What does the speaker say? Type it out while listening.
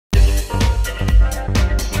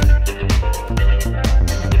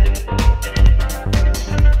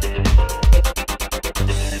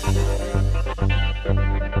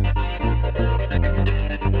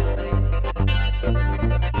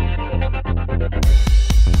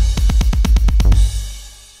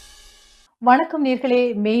வணக்கம் நேர்களே,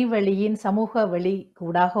 மெய்வழியின் சமூக வழி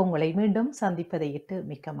கூடாக உங்களை மீண்டும் சந்திப்பதையிட்டு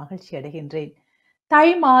மிக்க மகிழ்ச்சி அடைகின்றேன். தை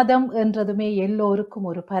மாதம் என்றதுமே எல்லோருக்கும்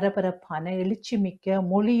ஒரு பரபரப்பான எழுச்சிமிக்க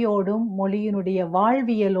மொழியோடும், மொழியினுடைய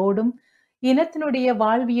வாழ்வியலோடும், இனத்தினுடைய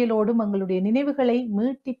வாழ்வியலோடும் எங்களுடைய நினைவுகளை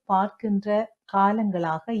மீட்டிப் பார்க்கின்ற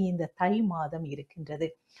காலங்களாக இந்த தை மாதம் இருக்கின்றது.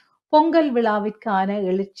 பொங்கல் விழாவிற்கான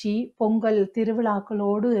எழுச்சி, பொங்கல்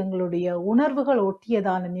திருவிழாக்களோடு எங்களுடைய உணர்வுகள்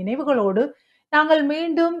ஒட்டியதான நினைவுகளோடு நாங்கள்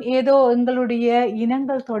மீண்டும் ஏதோ எங்களுடைய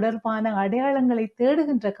இனங்கள் தொடர்பான அடையாளங்களை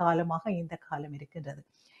தேடுகின்ற காலமாக இந்த காலம் இருக்கின்றது.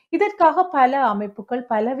 இதற்காக பல அமைப்புகள்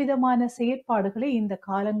பலவிதமான செயற்பாடுகளை இந்த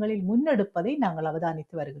காலங்களில் முன்னெடுப்பதை நாங்கள்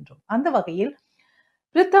அவதானித்து வருகின்றோம். அந்த வகையில்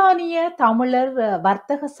பிரித்தானிய தமிழர்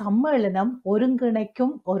வர்த்தக சம்மேளனம்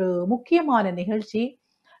ஒருங்கிணைக்கும் ஒரு முக்கியமான நிகழ்ச்சி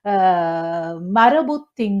மரபு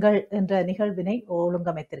திங்கள் என்ற நிகழ்வினை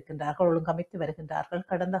ஒழுங்கமைத்து வருகின்றார்கள்.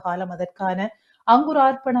 கடந்த காலம் அதற்கான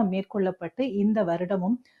அங்குரார்ப்பணம் மேற்கொள்ளப்பட்டு இந்த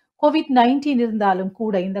வருடமும் COVID-19 இருந்தாலும்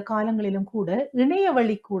கூட இந்த காலங்களிலும் கூட இணைய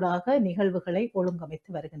வழி கூடாக நிகழ்வுகளை ஒழுங்கமைத்து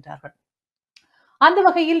வருகின்றார்கள். அந்த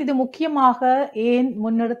வகையில் இது முக்கியமாக ஏன்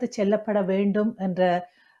முன்னெடுத்து செல்லப்பட வேண்டும் என்ற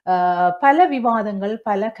பல விவாதங்கள்,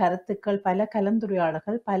 பல கருத்துக்கள், பல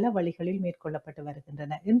கலந்துரையாடல்கள் பல வழிகளில் மேற்கொள்ளப்பட்டு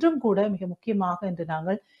வருகின்றன. இன்றும் கூட மிக முக்கியமாக இன்று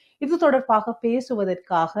நாங்கள் இது தொடர்பாக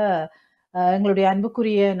பேசுவதற்காக எங்களுடைய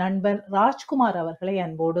அன்புக்குரிய நண்பர் ராஜ்குமார் அவர்களை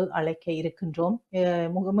அன்போடு அழைக்க இருக்கின்றோம்.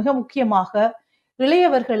 மிக முக்கியமாக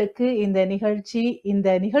இளையவர்களுக்கு இந்த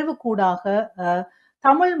நிகழ்வு கூடாக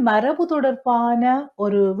தமிழ் மரபு தொடர்பான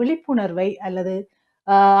ஒரு விழிப்புணர்வை அல்லது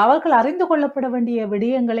அவர்கள் அறிந்து கொள்ளப்பட வேண்டிய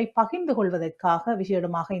விடயங்களை பகிர்ந்து கொள்வதற்காக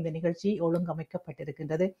விசேடமாக இந்த நிகழ்ச்சி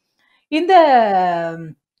ஒழுங்கமைக்கப்பட்டிருக்கின்றது. இந்த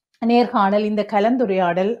நேர்காணல், இந்த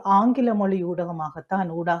கலந்துரையாடல் ஆங்கில மொழி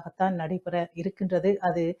ஊடாகத்தான் நடைபெற இருக்கின்றது.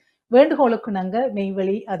 அது வேண்டுகோளுக்கு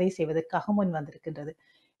மெய்வெளி அதை செய்வதற்காக முன் வந்திருக்கின்றது.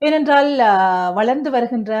 ஏனென்றால் வளர்ந்து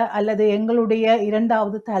வருகின்ற அல்லது எங்களுடைய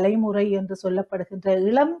இரண்டாவது தலைமுறை என்று சொல்லப்படுகின்ற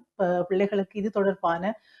இளம் பிள்ளைகளுக்கு இது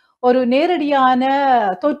தொடர்பான ஒரு நேரடியான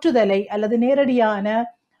தொற்றுதலை அல்லது நேரடியான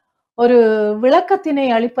ஒரு விளக்கத்தினை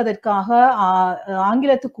அளிப்பதற்காக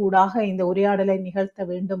ஆங்கிலத்துக்கூடாக இந்த உரையாடலை நிகழ்த்த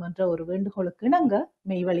வேண்டும் என்ற ஒரு வேண்டுகோளுக்கு இணங்க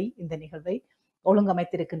மெய்வழி இந்த நிகழ்வை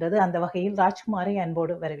ஒழுங்கமைத்திருக்கின்றது. அந்த வகையில் ராஜ்குமாரை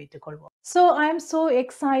அன்போடு வரவேற்றுக் கொள்வோம். So I am so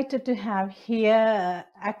excited to have here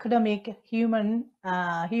academic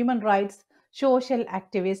human rights social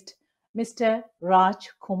activist Mr.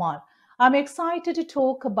 Rajkumar. I'm excited to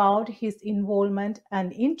talk about his involvement and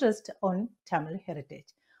interest on Tamil heritage.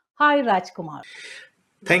 Hi Rajkumar.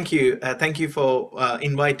 Thank you. Thank you for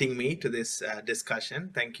inviting me to this discussion.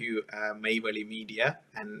 Thank you, MEIVELI Media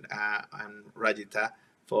and Rajita.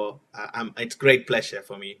 It's great pleasure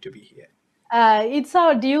for me to be here. It's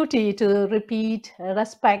our duty to repeat,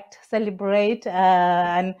 respect, celebrate,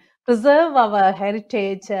 and preserve our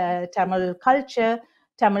heritage, Tamil culture,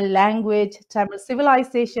 Tamil language, Tamil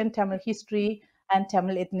civilization, Tamil history, and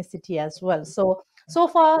Tamil ethnicity as well. So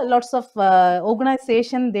far, lots of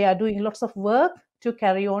organization, they are doing lots of work to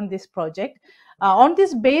carry on this project. On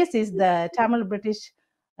this basis, the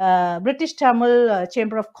British Tamil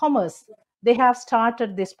Chamber of Commerce, they have started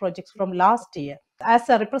this project from last year. As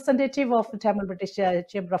a representative of the Tamil British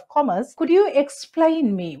Chamber of Commerce, could you explain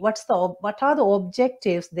me what are the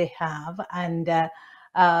objectives they have, and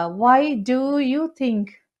why do you think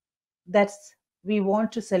that we want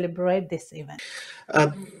to celebrate this event?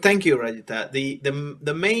 Thank you, Rajita.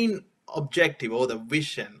 The main objective or the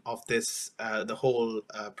vision of this the whole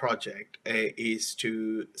project is to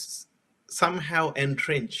somehow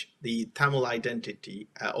entrench the Tamil identity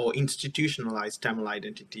or institutionalize Tamil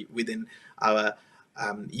identity within our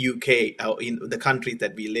UK or in the countries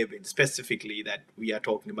that we live in, specifically that we are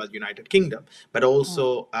talking about United Kingdom, but also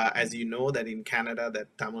as you know that in Canada that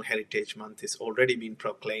Tamil Heritage Month is already been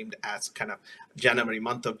proclaimed as kind of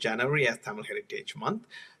month of January as Tamil Heritage Month.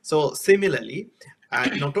 So similarly,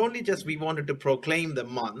 not only just we wanted to proclaim the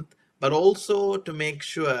month, but also to make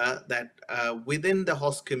sure that within the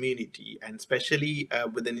host community and especially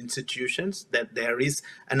within institutions that there is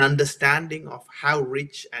an understanding of how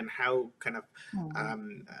rich and how kind of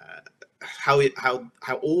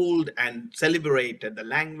how old and celebrated the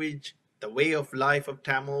language, the way of life of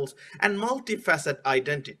Tamils, and multifaceted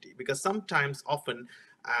identity, because sometimes often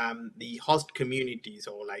the host communities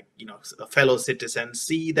or fellow citizens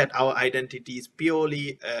see that our identity is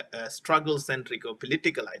purely a struggle-centric or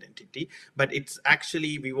political identity, but it's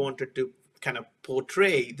actually we wanted to kind of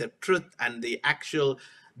portray the truth and the actual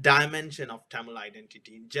dimension of Tamil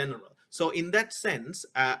identity in general. So in that sense,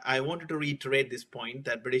 I wanted to reiterate this point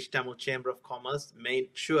that British Tamil Chamber of Commerce made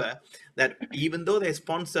sure that even though they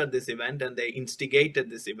sponsored this event and they instigated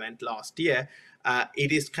this event last year,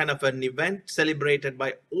 it is kind of an event celebrated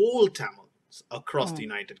by all across the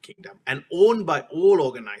United Kingdom and owned by all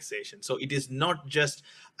organizations. So it is not just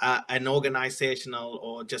an organizational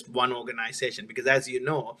or just one organization, because as you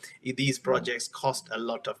know, these projects cost a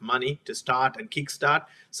lot of money to start and kickstart.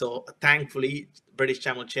 So thankfully, British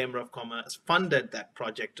Tamil Chamber of Commerce funded that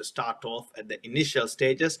project to start off at the initial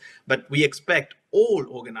stages, but we expect all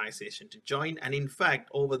organizations to join. And in fact,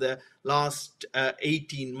 over the last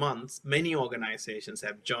 18 months, many organizations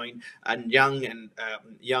have joined, and young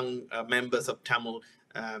members of Tamil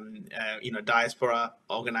diaspora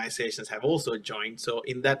organizations have also joined. So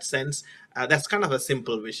in that sense, that's kind of a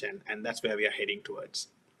simple vision, and that's where we are heading towards.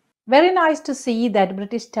 Very nice to see that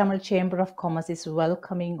British Tamil Chamber of Commerce is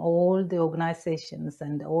welcoming all the organizations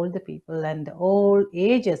and all the people and all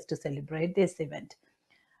ages to celebrate this event.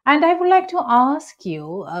 And I would like to ask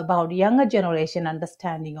you about younger generation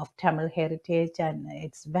understanding of Tamil heritage and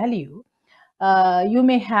its value. You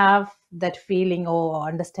may have that feeling or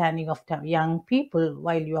understanding of young people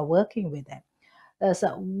while you are working with them.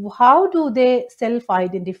 So, how do they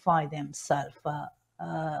self-identify themselves?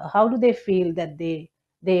 How do they feel that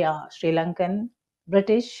they are Sri Lankan,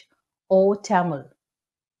 British, or Tamil?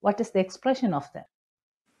 What is the expression of that?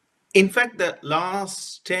 In fact, the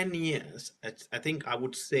last 10 years, I think I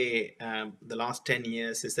would say the last 10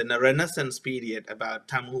 years is in a renaissance period about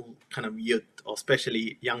Tamil kind of youth, or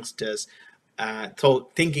especially youngsters,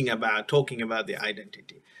 talking about their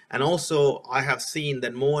identity. And also, I have seen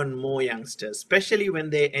that more and more youngsters, especially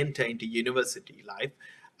when they enter into university life,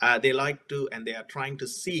 they like to and they are trying to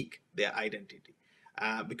seek their identity.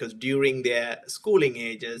 Because during their schooling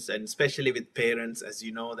ages, and especially with parents, as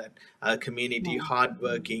you know, that community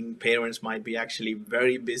hardworking parents might be actually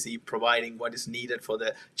very busy providing what is needed for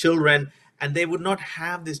the children, and they would not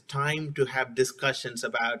have this time to have discussions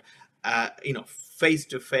about face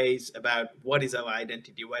to face about what is our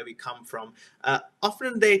identity, where we come from.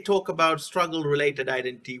 Often they talk about struggle related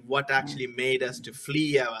identity, what actually made us to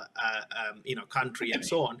flee our country and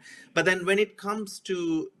so on. But then when it comes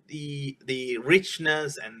to the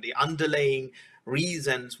richness and the underlying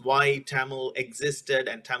reasons why Tamil existed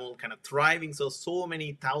and Tamil kind of thriving so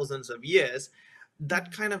many thousands of years,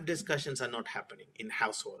 that kind of discussions are not happening in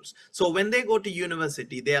households. So when they go to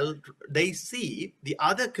university, they see the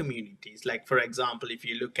other communities, like for example, if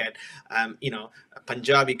you look at a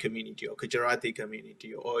Punjabi community or Gujarati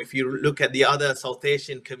community, or if you look at the other South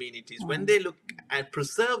Asian communities, when they look and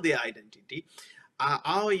preserve their identity,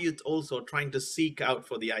 our youth also trying to seek out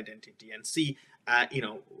for the identity and see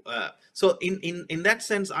so in that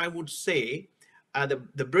sense, I would say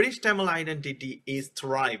the British Tamil identity is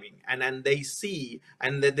thriving, and they see,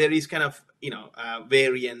 and there is kind of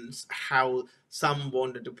variance how some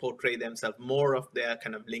wanted to portray themselves more of their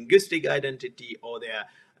kind of linguistic identity or their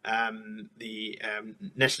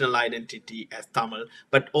national identity as Tamil,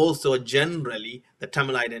 but also generally the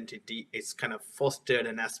Tamil identity is kind of fostered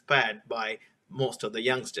and aspired by most of the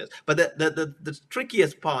youngsters. But the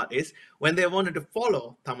trickiest part is when they wanted to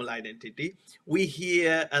follow Tamil identity, we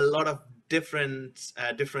hear a lot of different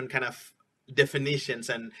kind of definitions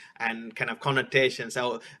and kind of connotations.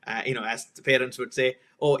 So as the parents would say,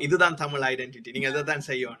 oh, இதுதான் Tamil identity, நீங்க அதைதான்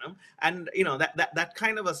செய்யணும். And that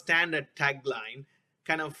kind of a standard tagline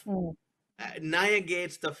kind of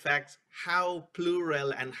negates the fact how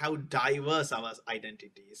plural and how diverse our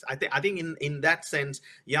identity is. I think in that sense,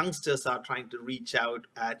 youngsters are trying to reach out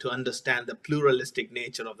to understand the pluralistic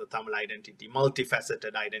nature of the Tamil identity,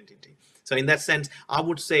 multifaceted identity. So in that sense, I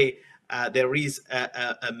would say there is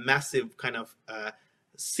a massive kind of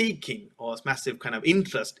seeking, or massive kind of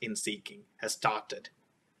interest in seeking has started.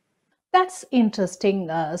 That's interesting.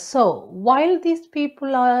 So while these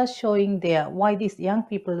people are why these young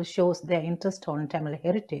people shows their interest on Tamil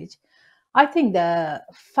heritage, I think the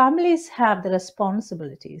families have the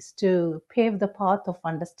responsibilities to pave the path of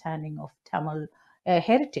understanding of Tamil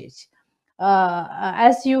heritage.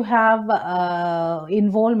 As you have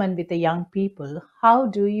involvement with the young people, how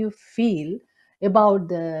do you feel about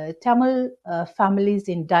the Tamil families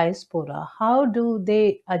in diaspora? How do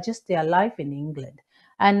they adjust their life in England?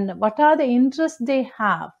 And what are the interests they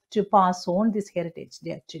have to pass on this heritage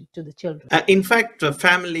to the children? In fact,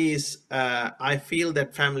 families, I feel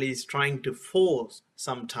that families trying to force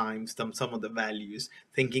sometimes some of the values,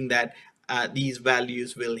 thinking that these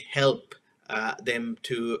values will help them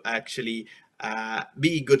to actually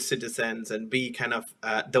be good citizens and be kind of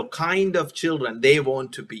the kind of children they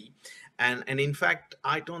want to be. And in fact,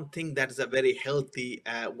 I don't think that is a very healthy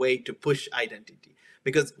way to push identity,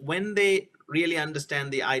 because when they really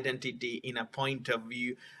understand the identity in a point of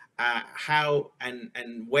view how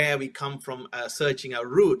and where we come from, searching our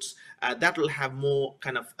roots, that will have more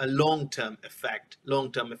kind of a long-term effect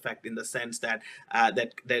in the sense that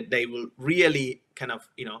that they will really kind of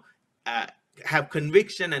have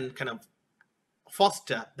conviction and kind of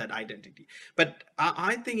foster that identity. But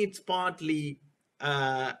I think it's partly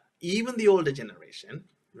even the older generation,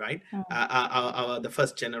 right? The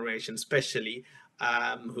first generation, especially,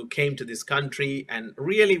 who came to this country and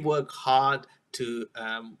really work hard to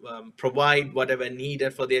provide whatever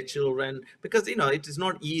needed for their children, because it is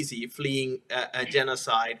not easy fleeing a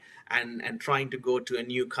genocide and trying to go to a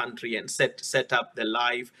new country and set up the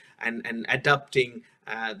life and adapting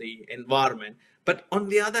the environment. But on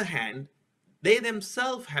the other hand, they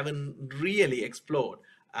themselves haven't really explored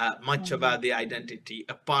much about their identity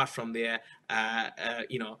apart from their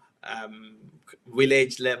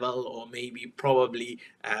village level, or maybe probably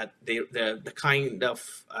the kind of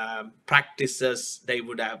practices they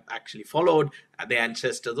would have actually followed their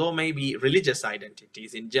ancestors, or maybe religious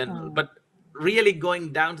identities in general. But really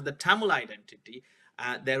going down to the Tamil identity,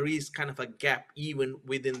 there is kind of a gap even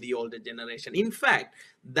within the older generation. In fact,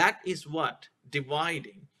 that is what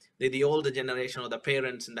dividing the older generation, or the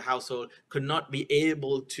parents in the household, could not be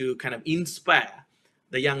able to kind of inspire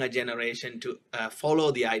the younger generation to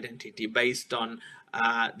follow the identity based on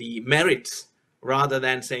the merits, rather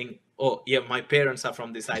than saying, oh yeah, my parents are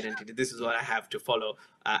from this identity, this is what I have to follow,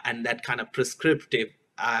 and that kind of prescriptive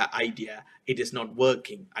idea, it is not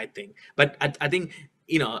working, I think. But I think,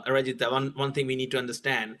 Rajita, one thing we need to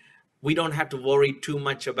understand, we don't have to worry too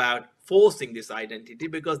much about forcing this identity,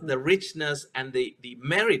 because the richness and the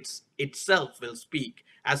merits itself will speak,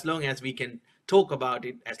 as long as we can talk about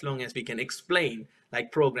it, as long as we can explain,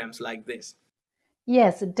 like programs like this.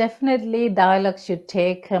 Yes, definitely dialogue should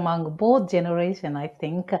take among both generation, I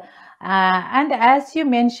think. And as you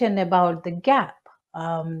mentioned about the gap,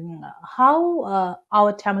 how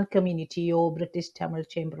our Tamil community or British Tamil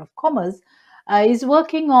Chamber of Commerce is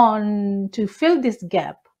working on to fill this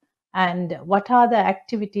gap, and what are the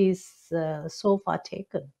activities so far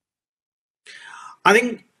taken? I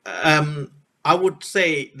think I would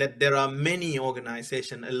say that there are many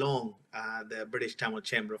organizations along the British Tamil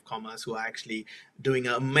Chamber of Commerce who are actually doing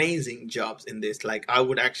amazing jobs in this. Like, I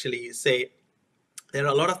would actually say there are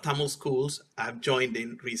a lot of Tamil schools I've joined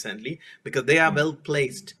in recently, because they are well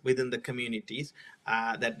placed within the communities,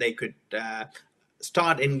 that they could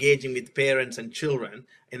start engaging with parents and children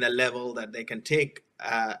in a level that they can take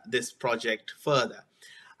this project further.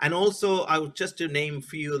 And also, I would just to name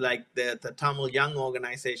few, like the Tamil young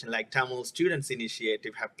organization, like Tamil Students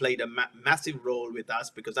Initiative, have played a massive role with us,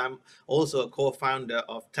 because I'm also a co-founder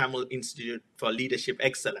of Tamil Institute for Leadership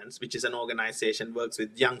Excellence, which is an organization works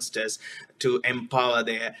with youngsters to empower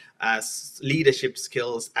their leadership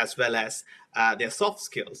skills as well as their soft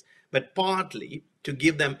skills, but partly to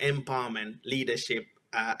give them empowerment, leadership,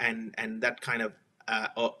 and that kind of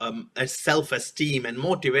a self-esteem and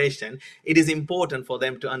motivation. It is important for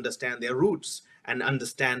them to understand their roots and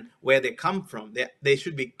understand where they come from. They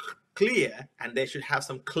should be clear, and they should have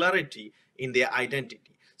some clarity in their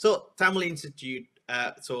identity. So Tamil Institute,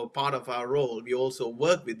 so part of our role, we also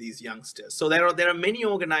work with these youngsters. So there are many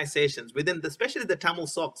organizations within especially the Tamil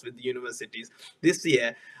SOCs with the universities. This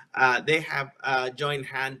year, they have joined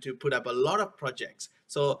hand to put up a lot of projects.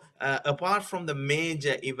 So apart from the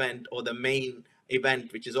major event, or the main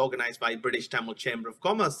event, which is organized by British Tamil Chamber of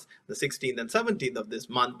Commerce, the 16th and 17th of this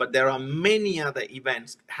month, but there are many other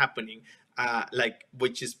events happening,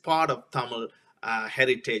 which is part of Tamil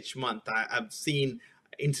Heritage Month. I've seen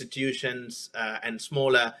institutions and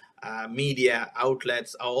smaller media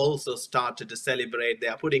outlets are also started to celebrate. They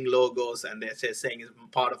are putting logos, and they're saying it's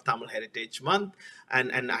part of Tamil Heritage Month.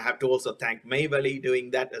 And I have to also thank MEIVELI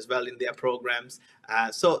doing that as well in their programs.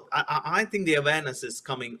 So I think the awareness is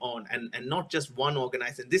coming on, and not just one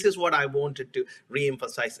organization. This is what I wanted to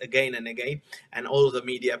re-emphasize again and again, and all the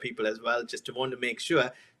media people as well, just to want to make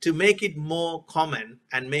sure to make it more common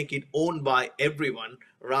and make it owned by everyone,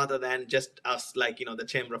 rather than just us, like, the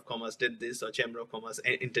Chamber of Commerce did this, or Chamber of Commerce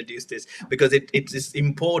introduced this, because it is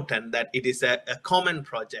important that it is a common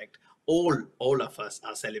project. All of us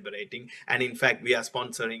are celebrating, and in fact we are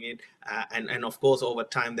sponsoring it, and of course over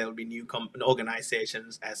time there will be new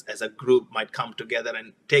organizations as a group might come together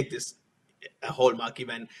and take this hallmark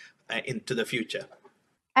event into the future.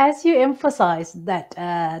 As you emphasize that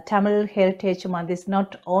Tamil Heritage Month is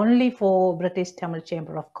not only for British Tamil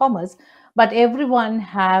Chamber of Commerce, but everyone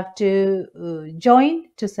have to join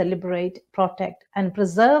to celebrate, protect, and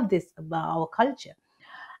preserve this our culture.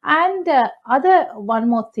 And one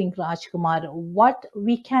more thing, Rajkumar, what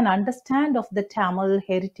we can understand of the Tamil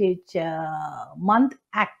Heritage Month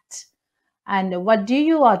Act, and what do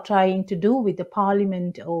you are trying to do with the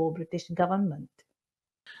Parliament or British government?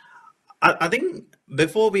 I think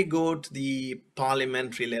before we go to the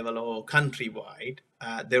parliamentary level or countrywide,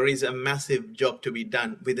 there is a massive job to be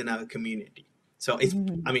done within our community. So it's,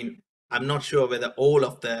 I Mhm. mean, I'm not sure whether all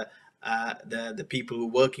of the people who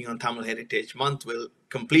are working on Tamil Heritage Month will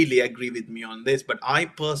completely agree with me on this, but I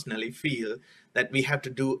personally feel that we have to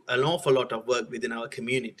do an awful lot of work within our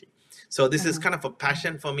community. So this is Mhm. kind of a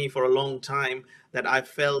passion for me for a long time that I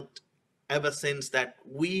felt ever since, that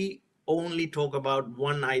we only talk about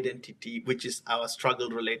one identity, which is our struggle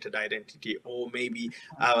related identity, or maybe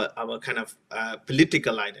our kind of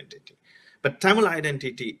political identity. But Tamil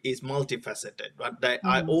identity is multifaceted, but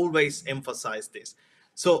I Mhm. always emphasize this.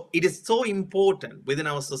 So it is so important within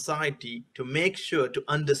our society to make sure to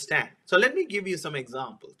understand. So let me give you some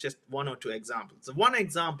examples, just one or two examples. So one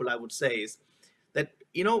example I would say is that,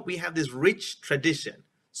 we have this rich tradition,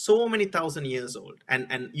 so many thousand years old, and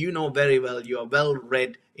very well, you are well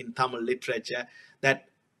read in Tamil literature, that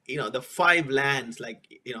the five lands, like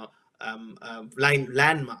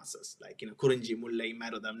land masses, like Kurinji, Mullai,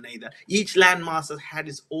 Marudam, Neither. Each land masses had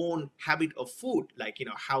its own habit of food, like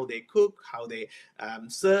how they cook, how they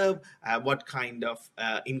serve, what kind of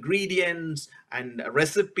ingredients and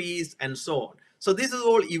recipes, and so on. So this is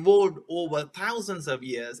all evolved over thousands of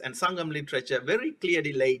years, and Sangam literature very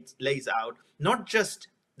clearly lays out not just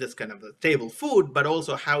this kind of a table food, but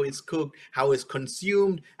also how it's cooked, how it's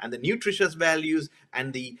consumed, and the nutritious values,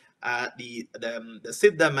 and the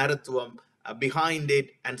Siddha Marathuam behind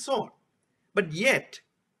it, and so on. But yet,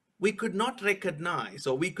 we could not recognize,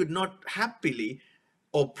 or we could not happily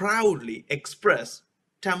or proudly express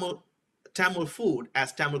Tamil food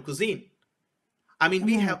as Tamil cuisine. I mean,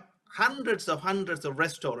 we Mhm. have hundreds of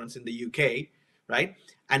restaurants in the UK, right?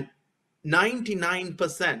 And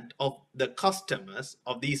 99% of the customers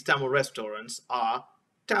of these Tamil restaurants are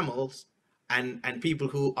Tamils, and people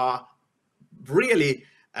who are really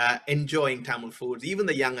enjoying Tamil foods, even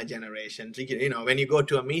the younger generations. When you go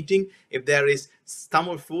to a meeting, if there is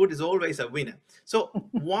Tamil food, is always a winner. So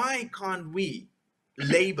why can't we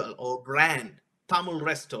label or brand Tamil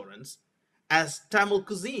restaurants as Tamil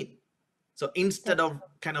cuisine? So instead That's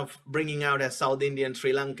of kind of bringing out a South Indian,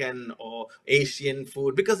 Sri Lankan, or Asian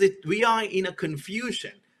food, because we are in a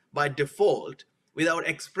confusion by default without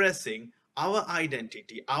expressing our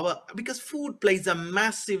identity, because food plays a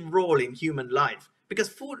massive role in human life. Because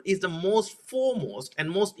food is the most foremost and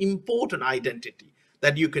most important identity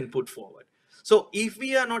that you can put forward. So if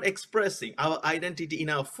we are not expressing our identity in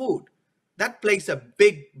our food, that plays a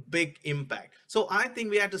big impact. So I think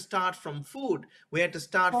we have to start from food. We have to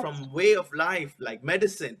start that's from way of life, like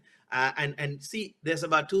medicine. And see, there's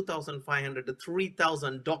about 2,500 to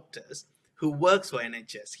 3,000 doctors who works for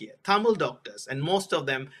NHS here, Tamil doctors, and most of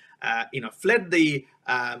them fled the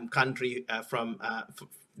country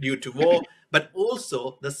due to war, but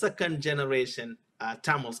also the second generation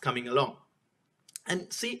Tamils coming along.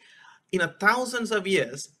 And see, thousands of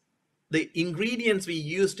years, the ingredients we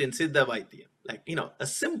used in Siddha Vaidya, like, a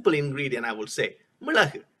simple ingredient, I would say,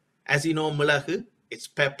 mulahu. As you know, mulahu, it's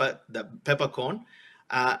pepper, the peppercorn.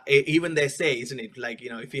 Even they say, isn't it, like,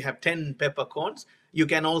 if you have 10 peppercorns, you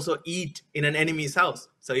can also eat in an enemy's house.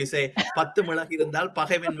 So you say, "Pattu மிளகு இருந்தால்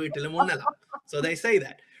பகைவன் வீட்டிலும் உண்ணலாம்." So they say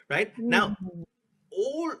that, right? Now, Mhm.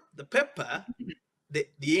 all the pepper,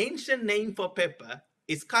 the ancient name for pepper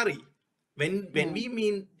is curry. When Mm. we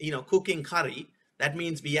mean cooking curry, that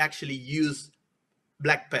means we actually use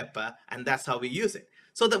black pepper, and that's how we use it.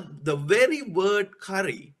 So the very word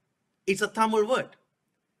curry, it's a Tamil word.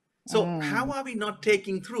 So how Mm. are we not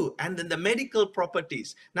taking through? And then the medical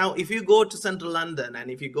properties. Now, if you go to central London, and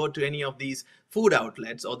if you go to any of these food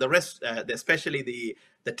outlets, or the rest, especially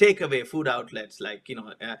the takeaway food outlets, like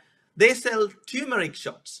they sell turmeric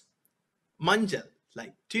shots, manjal,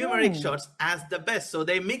 like turmeric Mm. shots as the best. So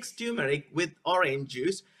they mix turmeric with orange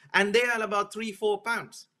juice, and they are about 3-4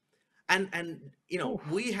 pounds. And Oof.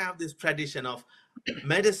 we have this tradition of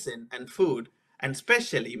medicine and food, and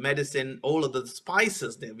especially medicine, all of the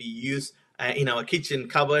spices that we use in our kitchen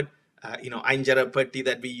cupboard, anjara patti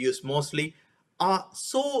that we use mostly, are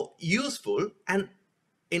so useful. And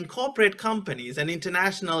in corporate companies and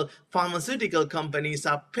international pharmaceutical companies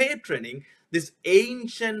are patroning this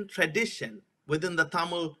ancient tradition within the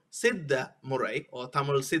Tamil Siddha Murai, or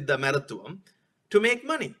Tamil Siddha Marathuam, to make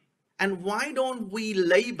money. And why don't we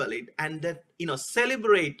label it and that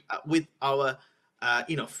celebrate with our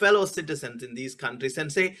fellow citizens in these countries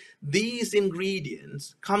and say these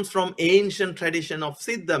ingredients comes from ancient tradition of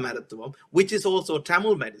Siddha Marathuvam, which is also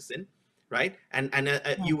Tamil medicine, right? And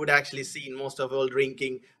you would actually see in most of all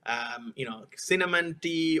drinking, cinnamon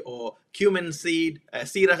tea or cumin seed,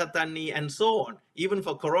 siragatani, and so on. Even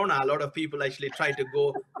for corona, a lot of people actually try to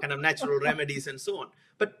go kind of natural remedies and so on.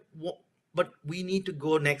 But we need to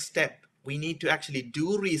go next step. We need to actually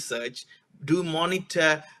do research, do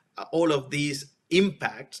monitor all of these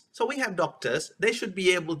impacts. So we have doctors, they should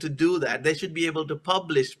be able to do that. They should be able to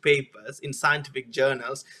publish papers in scientific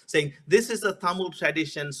journals saying this is a Tamil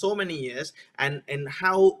tradition so many years, and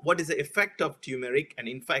what is the effect of turmeric, and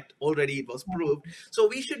in fact already it was proved. So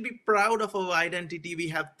we should be proud of our identity. We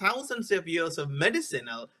have thousands of years of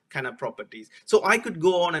medicinal kind of properties. So I could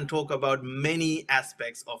go on and talk about many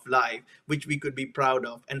aspects of life which we could be proud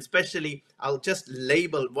of, and especially I'll just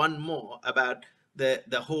label one more about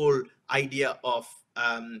the whole idea of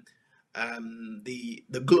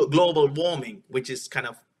global warming, which is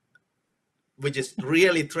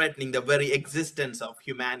really threatening the very existence of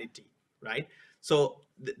humanity, right? So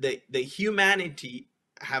the humanity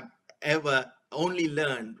have ever only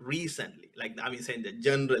learned recently, like I mean saying that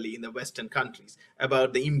generally in the Western countries,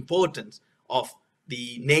 about the importance of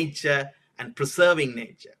the nature and preserving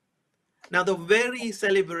nature. Now the very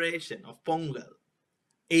celebration of Pongal,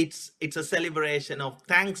 it's a celebration of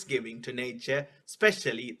thanksgiving to nature,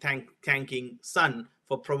 especially thanking sun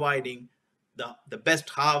for providing the best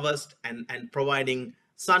harvest and providing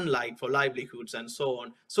sunlight for livelihoods and so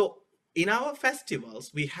on. So in our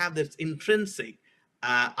festivals, we have this intrinsic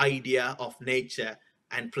idea of nature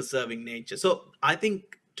and preserving nature. So I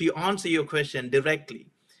think to answer your question directly,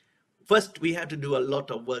 first we have to do a lot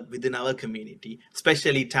of work within our community,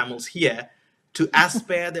 especially Tamils here, to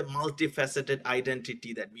aspire the multifaceted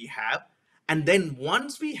identity that we have. And then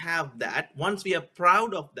once we have that, once we are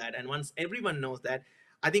proud of that, and once everyone knows that,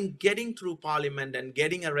 I think getting through parliament and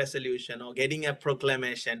getting a resolution or getting a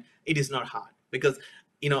proclamation, it is not hard, because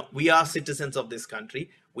we are citizens of this country.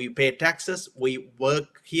 We pay taxes, we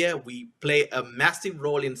work here, we play a massive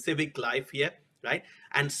role in civic life here, right?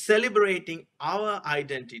 And celebrating our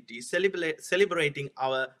identity, celebrating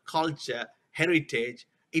our culture, heritage,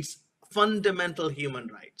 it's fundamental human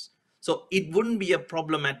rights. So it wouldn't be a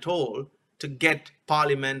problem at all to get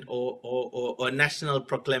parliament or a national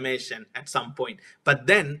proclamation at some point. But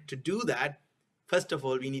then to do that, first of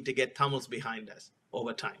all, we need to get Tamils behind us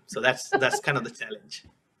over time. So that's kind of the challenge.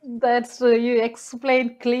 That's you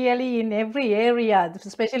explained clearly in every area,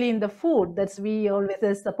 especially in the food. That's we always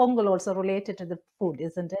there's the Pongal also related to the food,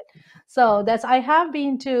 isn't it? So that's I have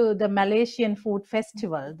been to the Malaysian food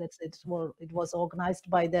festival. It was organized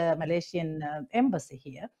by the Malaysian embassy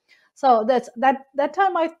here. So that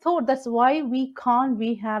time I thought that's why we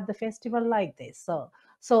have the festival like this.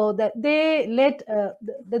 So that they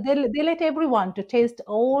they let everyone to taste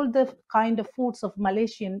all the kind of foods of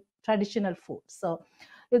Malaysian traditional food. So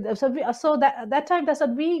that time that's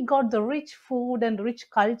what we got the rich food and rich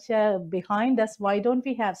culture behind us. Why don't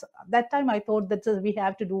we have that time I thought that we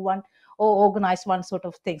have to do one or organize one sort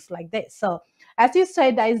of things like this. So as you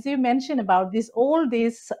said, as you mentioned about this, all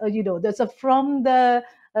this there's a from the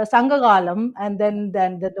Sangagalam, and then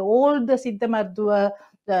all the Siddha Mardua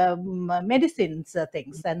medicines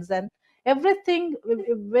things, and then everything.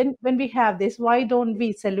 When we have this, why don't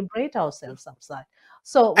we celebrate ourselves outside?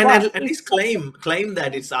 So And what at is least claim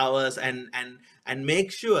that it's ours, and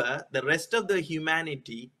make sure the rest of the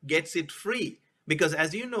humanity gets it free. Because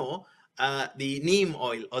as you know, the neem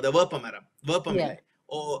oil or the yeah. verpamile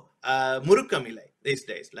or murukkamile these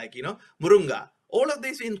days, like murunga, all of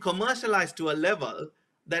this been commercialized to a level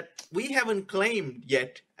that we haven't claimed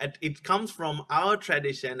yet. It comes from our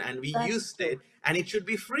tradition and we That's used true. it, and it should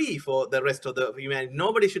be free for the rest of the humanity.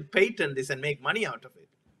 Nobody should patent this and make money out of it.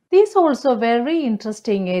 This also very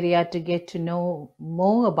interesting area to get to know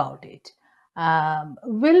more about it.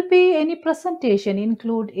 Will be any presentation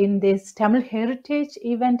include in this Tamil Heritage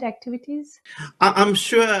event activities? I'm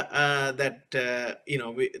sure that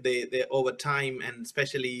they over time, and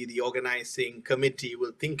especially the organizing committee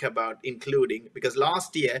will think about including, because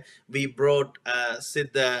last year we brought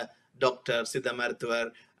Dr. Siddha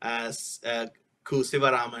Marthuvar Ku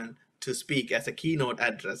Sivaraman to speak as a keynote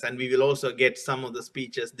address, and we will also get some of the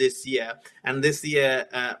speeches this year. And this year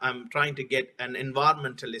I'm trying to get an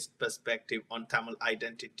environmentalist perspective on Tamil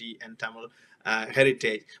identity and Tamil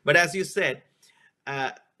heritage. But as you said,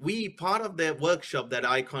 we part of the workshop that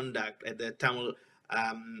I conduct at the Tamil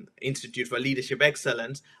Institute for Leadership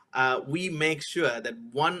Excellence, we make sure that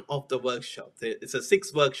one of the workshops, it's a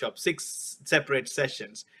 6 workshop, 6 separate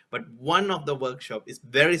sessions, but one of the workshop is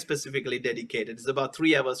very specifically dedicated. It's about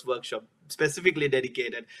 3 hours workshop, specifically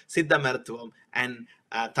dedicated Siddha Marathuvam and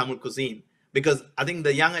Tamil cuisine. Because I think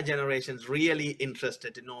the younger generation is really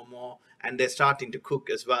interested to know more, and they're starting to cook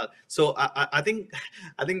as well. So I think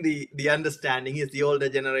the understanding is the older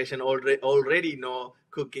generation already know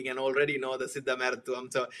cooking and already know the Siddha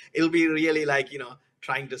Marathuvam. So it'll be really like,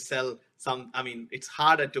 trying to sell some. I mean, it's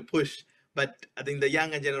harder to push, but I think the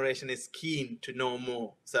younger generation is keen to know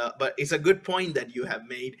more. So, but it's a good point that you have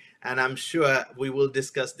made, and I'm sure we will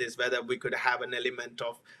discuss this, whether we could have an element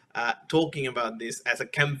of talking about this as a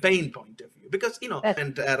campaign point of view, because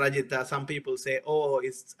and Rajita, some people say, oh,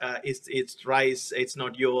 it's rice, it's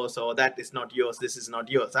not yours, or that is not yours, this is not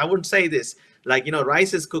yours. I would say this, like,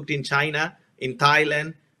 rice is cooked in China, in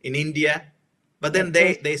Thailand, in India, but then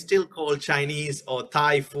they still call Chinese or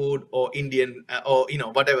Thai food or Indian or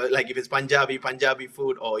whatever. Like if it's Punjabi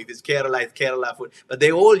food, or if it's Kerala food. But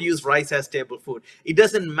they all use rice as staple food. It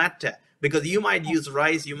doesn't matter, because you might use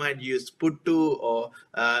rice, you might use puttu or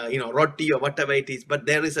roti or whatever it is. But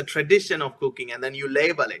there is a tradition of cooking, and then you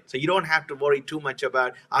label it. So you don't have to worry too much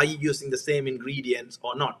about are you using the same ingredients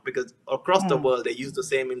or not, because across the world they use the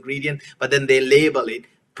same ingredient, but then they label it,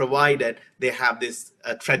 provided they have this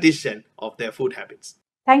tradition of their food habits.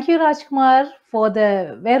 Thank you, Rajkumar, for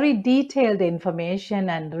the very detailed information,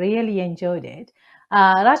 and really enjoyed it.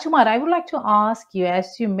 Rajkumar, I would like to ask you,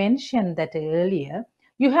 as you mentioned that earlier,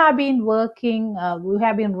 you have been running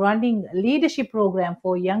a leadership program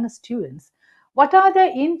for young students. What are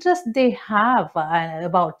the interests they have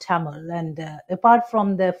about Tamil? And apart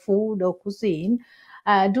from the food or cuisine,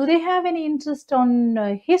 do they have any interest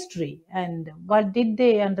on history? And what did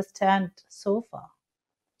they understand so far?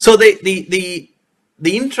 So the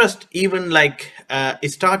interest, even like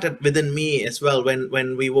it started within me as well,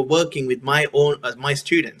 when we were working with my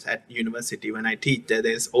students at university. When I teach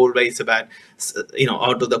there's always about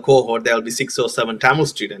out of the cohort there'll be 6 or 7 Tamil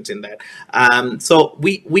students in that. So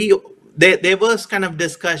there was kind of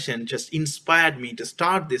discussion just inspired me to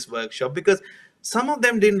start this workshop, because some of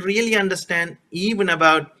them didn't really understand even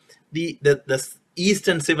about the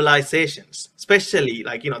Eastern civilizations, especially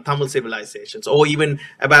like Tamil civilizations, or even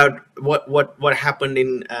about what happened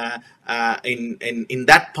in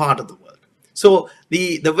that part of the world. So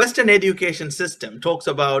the Western education system talks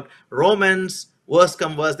about Romans. Worse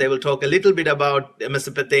come worse, they will talk a little bit about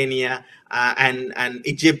Mesopotamia and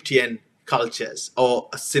Egyptian cultures or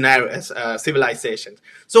scenarios, civilizations.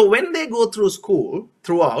 So when they go through school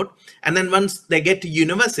throughout, and then once they get to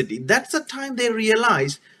university, that's the time they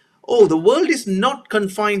realize, oh, the world is not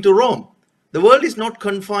confined to Rome. The world is not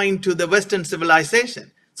confined to the Western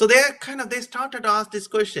civilization. So they started to ask this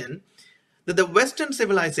question, that the Western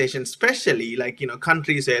civilization, especially like,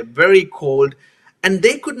 countries are very cold, and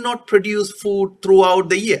they could not produce food throughout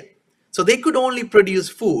the year. So they could only produce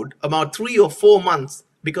food about 3 or 4 months,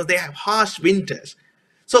 because they have harsh winters.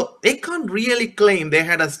 So they can't really claim they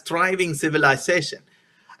had a thriving civilization.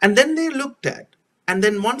 And then they looked at, and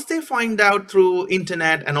then once they find out through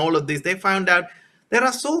internet and all of this, they found out there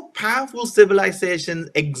are so powerful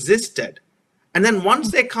civilizations existed. And then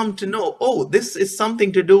once they come to know, oh, this is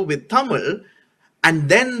something to do with Tamil, and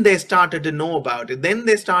then they started to know about it. Then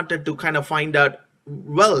they started to kind of find out,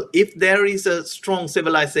 well, if there is a strong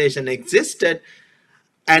civilization existed,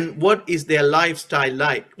 and what is their lifestyle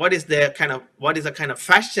like? What is the kind of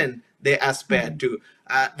fashion they aspire to?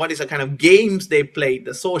 What is the kind of games they play?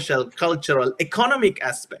 The social, cultural, economic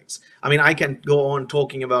aspects. I mean, I can go on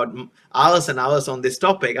talking about hours and hours on this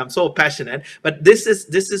topic. I'm so passionate, but this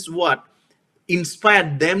is what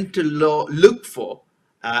inspired them to look for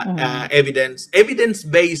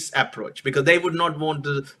evidence-based approach, because they would not want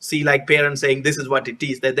to see like parents saying this is what it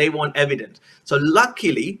is. That they want evidence. So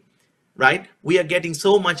luckily, right, we are getting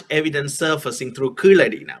so much evidence surfacing through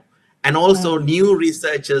Kuladi now. And also new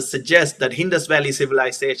researchers suggest that Indus Valley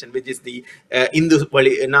civilization, which is the Indus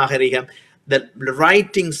Valley Nagarigam, the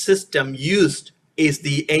writing system used is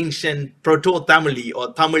the ancient Proto-Tamili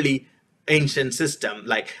or Tamili ancient system.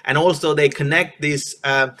 And also they connect this,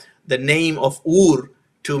 the name of Ur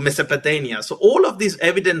to Mesopotamia. So all of these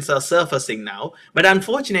evidence are surfacing now, but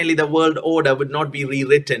unfortunately the world order would not be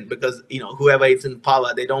rewritten, because whoever is in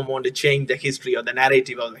power, they don't want to change the history or the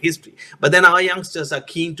narrative of the history. But then our youngsters are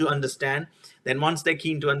keen to understand. Then once they're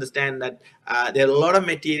keen to understand that there are a lot of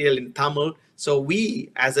material in Tamil, so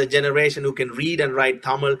we as a generation who can read and write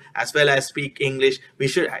Tamil as well as speak English,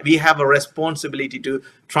 we have a responsibility to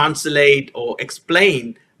translate or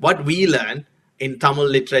explain what we learn in Tamil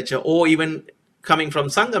literature, or even coming from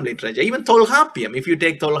Sangam literature. Even Tolhapiyam, if you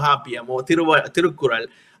take Tolhapiyam or Tirukural,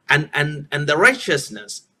 and the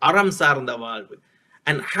righteousness, Aram Saranda Valvu,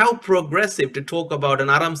 and how progressive to talk about an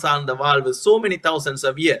Aram Saranda Valvu so many thousands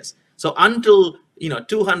of years. So until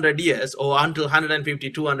 200 years or until 150,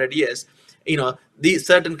 200 years, these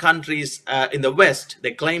certain countries in the West,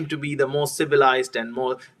 they claim to be the most civilized and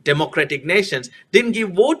more democratic nations, didn't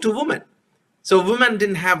give vote to women. So women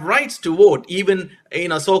didn't have rights to vote. Even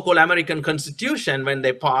so-called American Constitution, when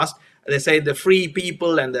they passed, they say the free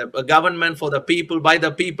people and the government for the people, by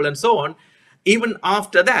the people, and so on. Even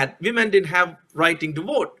after that, women didn't have writing to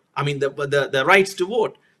vote. I mean, the rights to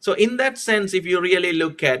vote. So in that sense, if you really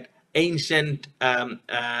look at ancient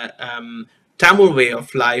Tamil way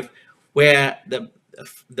of life, where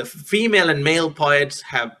the female and male poets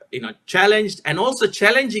have challenged, and also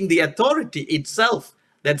challenging the authority itself.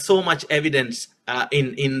 There's so much evidence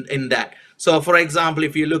in that. So, for example,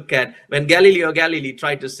 if you look at when Galileo Galilei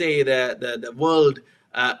tried to say the world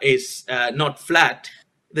is not flat,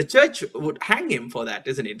 the church would hang him for that,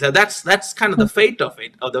 isn't it? So that's kind of the fate of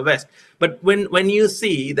it, of the West. But when you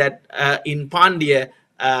see that in Pandya,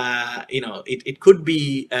 it could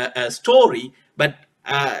be a story, but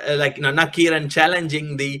like Nakiran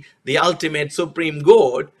challenging the ultimate supreme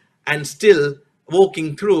God and still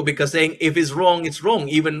walking through, because saying if it's wrong, it's wrong,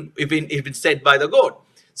 even if it's said by the God.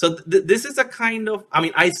 So this is a kind of, I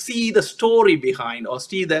mean, I see the story behind, or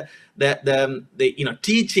see the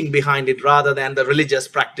teaching behind it, rather than the religious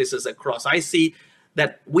practices across. I see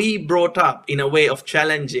that we brought up in a way of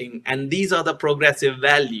challenging, and these are the progressive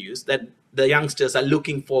values that the youngsters are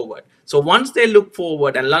looking forward. So once they look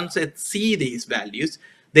forward and once they see these values,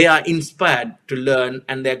 they are inspired to learn,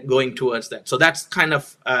 and they're going towards that. So that's kind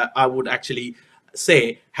of, I would actually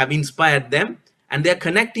say, have inspired them, and they're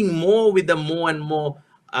connecting more with the more and more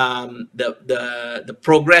the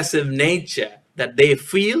progressive nature that they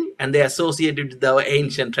feel, and they associate it with our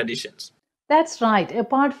ancient traditions. That's right.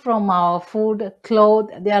 Apart from our food,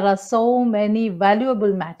 clothes, there are so many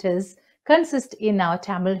valuable matters consist in our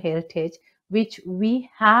Tamil heritage, which we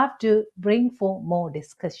have to bring for more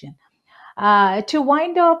discussion. To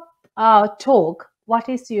wind up our talk, what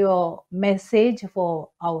is your message for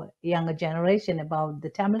our younger generation about the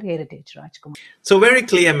Tamil heritage, Rajkumar? So very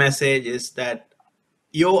clear message is that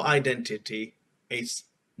your identity is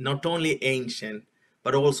not only ancient,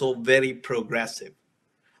 but also very progressive.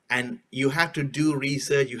 And you have to do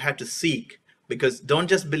research, you have to seek, because don't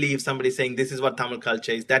just believe somebody saying this is what Tamil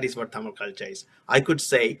culture is, that is what Tamil culture is. I could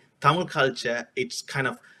say Tamil culture, it's kind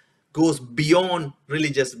of goes beyond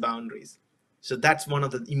religious boundaries. So that's one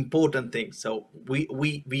of the important things. So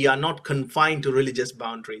we are not confined to religious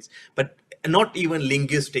boundaries, but not even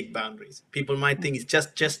linguistic boundaries. People might think it's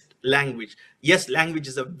just language. Yes, language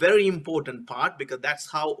is a very important part, because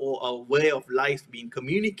that's how our way of life being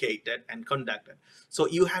communicated and conducted. So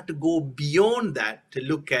you have to go beyond that to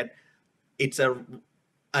look at it's a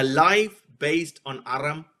life based on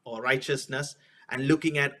aram, or righteousness, and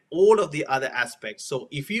looking at all of the other aspects. So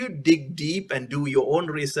if you dig deep and do your own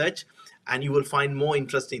research, and you will find more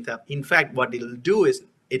interesting stuff. In fact, what it'll do is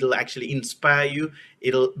it'll actually inspire you.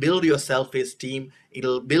 It'll build your self-esteem.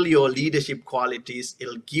 It'll build your leadership qualities.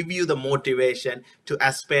 It'll give you the motivation to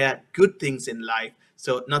aspire good things in life.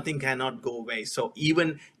 So nothing cannot go away. So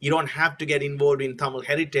even you don't have to get involved in Tamil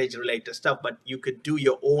heritage related stuff, but you could do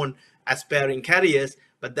your own aspiring careers,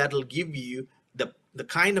 but that'll give you the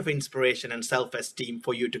kind of inspiration and self-esteem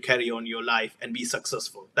for you to carry on your life and be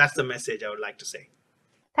successful. That's the message I would like to say.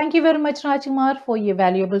 Thank you very much, Rajkumar, for your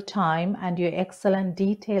valuable time and your excellent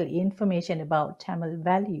detailed information about Tamil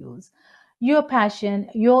values. Your passion,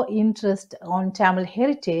 your interest on Tamil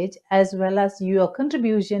heritage, as well as your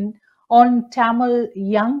contribution on Tamil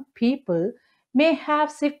young people may have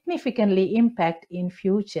significantly impact in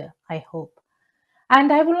future, I hope.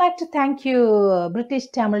 And I would like to thank you, British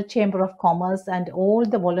Tamil Chamber of Commerce, and all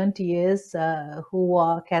the volunteers who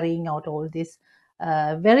are carrying out all this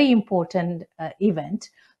very important event.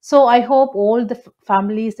 So I hope all the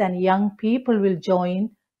families and young people will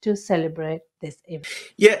join to celebrate this event.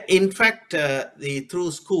 Yeah, in fact,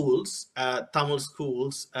 through schools, Tamil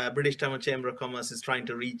schools, British Tamil Chamber of Commerce is trying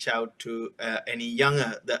to reach out to any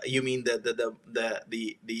younger. You mean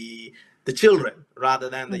the children rather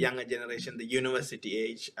than the younger generation, the university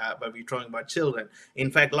age. But we're talking about children. In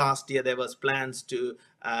fact, last year there was plans to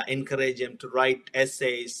encourage them to write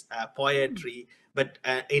essays, poetry, but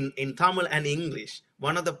in Tamil and English.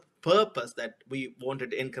 One of the purpose that we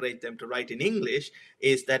wanted to encourage them to write in English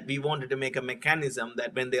is that we wanted to make a mechanism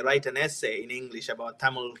that when they write an essay in English about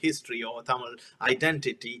Tamil history or Tamil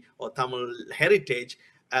identity or Tamil heritage,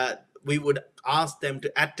 we would ask them to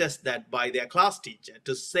attest that by their class teacher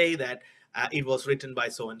to say that it was written by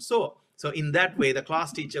so and so. So in that way, the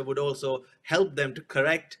class teacher would also help them to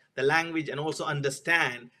correct the language and also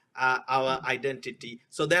understand our identity.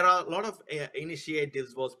 So there are a lot of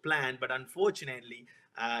initiatives was planned, but unfortunately,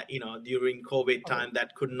 during COVID time,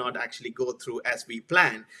 that could not actually go through as we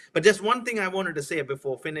planned. But just one thing I wanted to say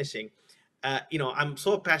before finishing. I'm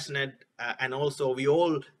so passionate, and also we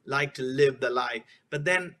all like to live the life. But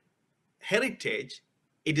then heritage,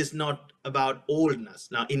 it is not about oldness.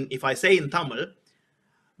 Now, if I say in Tamil,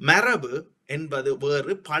 மரபு என்பது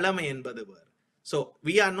வேறு, பழமை என்பது வேறு. So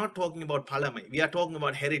we are not talking about palamai. We are talking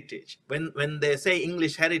about heritage. When they say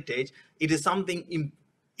English heritage, it is something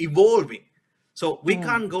evolving. So we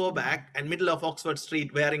can't go back and middle of Oxford Street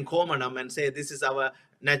wearing komanam and say this is our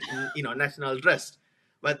national dress.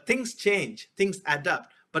 But things change, things adapt,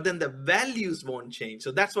 but then the values won't change.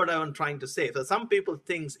 So that's what I'm trying to say. So some people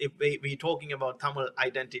think if we're talking about Tamil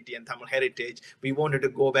identity and Tamil heritage, we wanted to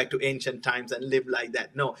go back to ancient times and live like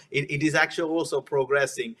that. No, it is actually also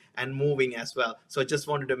progressing and moving as well. So I just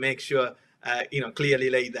wanted to make sure, clearly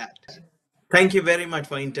like that. Thank you very much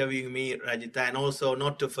for interviewing me, Rajitha, and also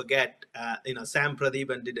not to forget,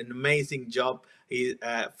 Sampratheepan did an amazing job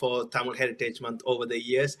for Tamil Heritage Month over the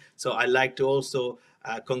years. So I'd like to also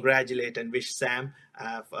congratulate and wish Sam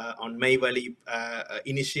on MEIVELI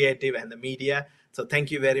initiative and the media. So thank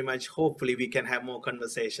you very much. Hopefully we can have more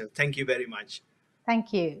conversations. Thank you very much. Thank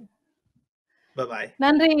you. Bye-bye.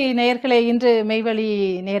 நன்றி நேயர்களே. இன்று மெய்வழி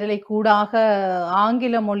நேரலை கூடாக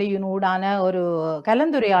ஆங்கில மொழியினூடான ஒரு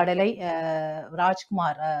கலந்துரையாடலை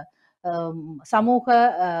ராஜ்குமார் சமூக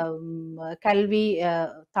கல்வி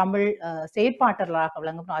தமிழ் செயற்பாட்டாளராக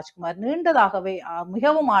விளங்கும் ராஜ்குமார் நீண்டதாகவே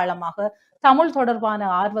மிகவும் ஆழமாக தமிழ் தொடர்பான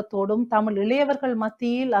ஆர்வத்தோடும் தமிழ் இளையவர்கள்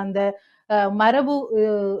மத்தியில் அந்த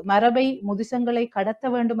மரபை முதிசங்களை கடத்த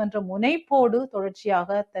வேண்டும் என்ற முனைப்போடு தொடர்ச்சியாக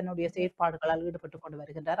தன்னுடைய செயற்பாடுகளால் ஈடுபட்டுக் கொண்டு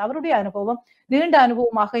வருகின்றார். அவருடைய அனுபவம் நீண்ட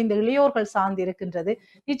அனுபவமாக இந்த இளையோர்கள் சார்ந்து இருக்கின்றது.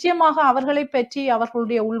 நிச்சயமாக அவர்களை பற்றி,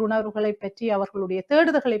 அவர்களுடைய உள்ளுணர்வுகளை பற்றி, அவர்களுடைய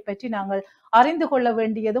தேடுதல்களை பற்றி நாங்கள் அறிந்து கொள்ள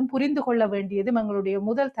வேண்டியதும் புரிந்து கொள்ள வேண்டியதும் எங்களுடைய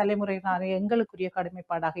முதல் தலைமுறையினான எங்களுக்குரிய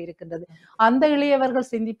கடமைப்பாடாக இருக்கின்றது. அந்த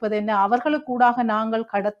இளையவர்கள் சிந்திப்பது என்ன, அவர்களுக்கூடாக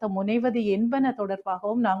நாங்கள் கடத்த முனைவது என்பன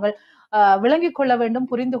தொடர்பாகவும் நாங்கள் விளங்கிக் கொள்ள வேண்டும்,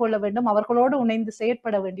 புரிந்து கொள்ள வேண்டும், அவர்களோடு இணைந்து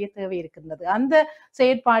செயற்பட வேண்டிய தேவை இருக்கின்றது. அந்த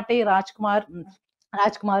செயற்பாட்டை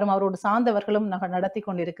ராஜ்குமாரும் அவரோடு சார்ந்தவர்களும் நடத்தி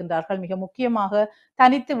கொண்டிருக்கின்றார்கள். மிக முக்கியமாக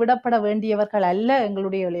தனித்து விடப்பட வேண்டியவர்கள் அல்ல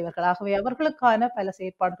எங்களுடைய இளையவர்கள். ஆகவே அவர்களுக்கான பல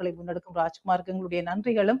செயற்பாடுகளை முன்னெடுக்கும் ராஜ்குமாருக்கு எங்களுடைய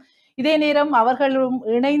நன்றிகளும், இதே நேரம் அவர்களும்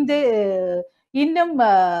இணைந்து இன்னும்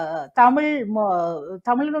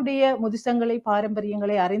தமிழனுடைய முதிசங்களை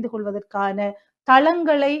பாரம்பரியங்களை அறிந்து கொள்வதற்கான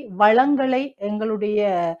தளங்களை வளங்களை எங்களுடைய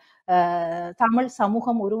தமிழ்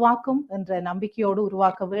சமூகம் உருவாக்கும் என்ற நம்பிக்கையோடு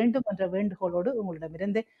உருவாக்க வேண்டும் என்ற வேண்டுகோளோடு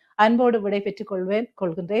உங்களிடமிருந்து அன்போடு விடை பெற்றுக்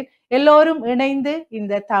கொள்கின்றேன். எல்லோரும் இணைந்து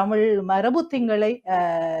இந்த தமிழ் மரபு திங்களை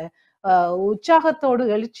உற்சாகத்தோடு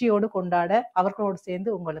எழுச்சியோடு கொண்டாட அவர்களோடு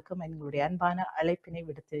சேர்ந்து உங்களுக்கும் எங்களுடைய அன்பான அழைப்பினை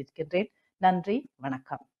விடுத்திருக்கின்றேன். நன்றி,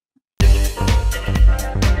 வணக்கம்.